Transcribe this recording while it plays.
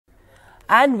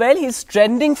And well, he's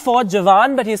trending for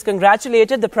Jawan, but he's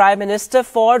congratulated the Prime Minister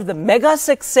for the mega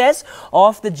success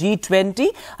of the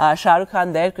G20. Shah Rukh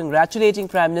Khan there congratulating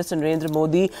Prime Minister Narendra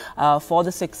Modi for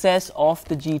the success of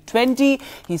the G20.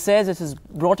 He says it has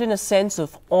brought in a sense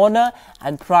of honor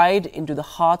and pride into the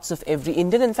hearts of every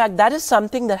Indian. In fact, that is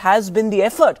something that has been the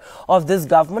effort of this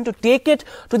government, to take it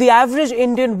to the average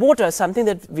Indian voter, something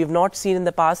that we've not seen in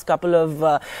the past couple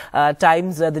of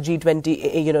times, the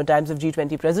G20, times of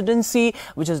G20 presidency,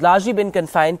 which has largely been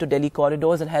confined to Delhi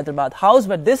corridors and Hyderabad House.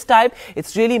 But this time,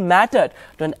 it's really mattered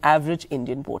to an average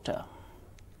Indian voter.